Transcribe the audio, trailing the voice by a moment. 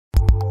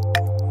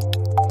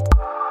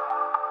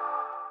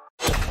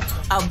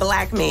A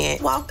black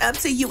man walked up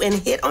to you and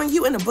hit on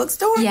you in a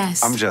bookstore?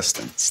 Yes. I'm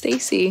Justin.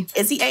 Stacy.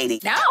 Is he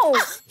 80? No,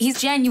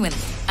 he's genuinely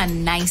a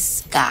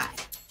nice guy.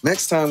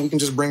 Next time, we can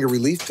just bring a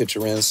relief pitcher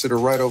in and sit her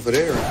right over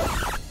there.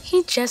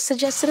 He just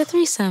suggested a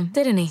threesome,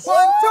 didn't he?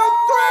 1,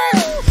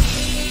 2, 3!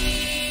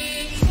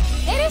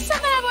 It is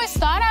something I always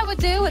thought I would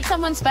do with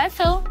someone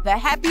special. The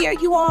happier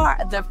you are,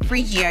 the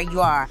freakier you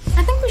are.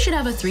 I think we should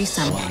have a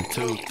threesome. 1,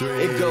 2, 3.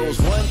 It goes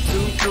 1, 2,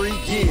 3,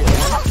 yeah.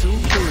 1, 2,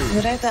 3.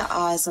 What are the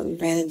odds that we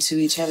ran into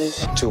each other?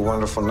 It's a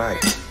wonderful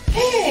night.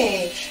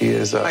 Hey! She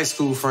is a high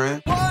school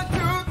friend. 1, 2,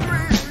 3.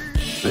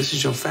 This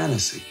is your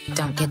fantasy.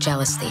 Don't get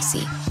jealous,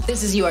 Stacy.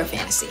 This is your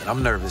fantasy.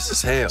 I'm nervous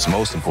as hell. What's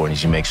most important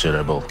is you make sure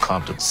they're both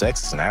comfortable.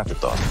 Sex is an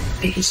afterthought.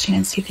 The biggest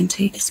chance you can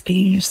take is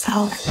being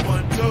yourself.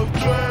 1, 2, 3.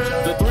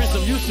 The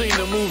threesome you seen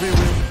the movie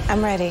with.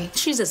 I'm ready.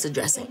 She's just a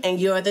dressing. And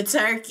you're the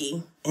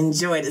turkey.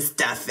 Enjoy the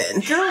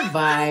stuffing.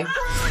 Goodbye.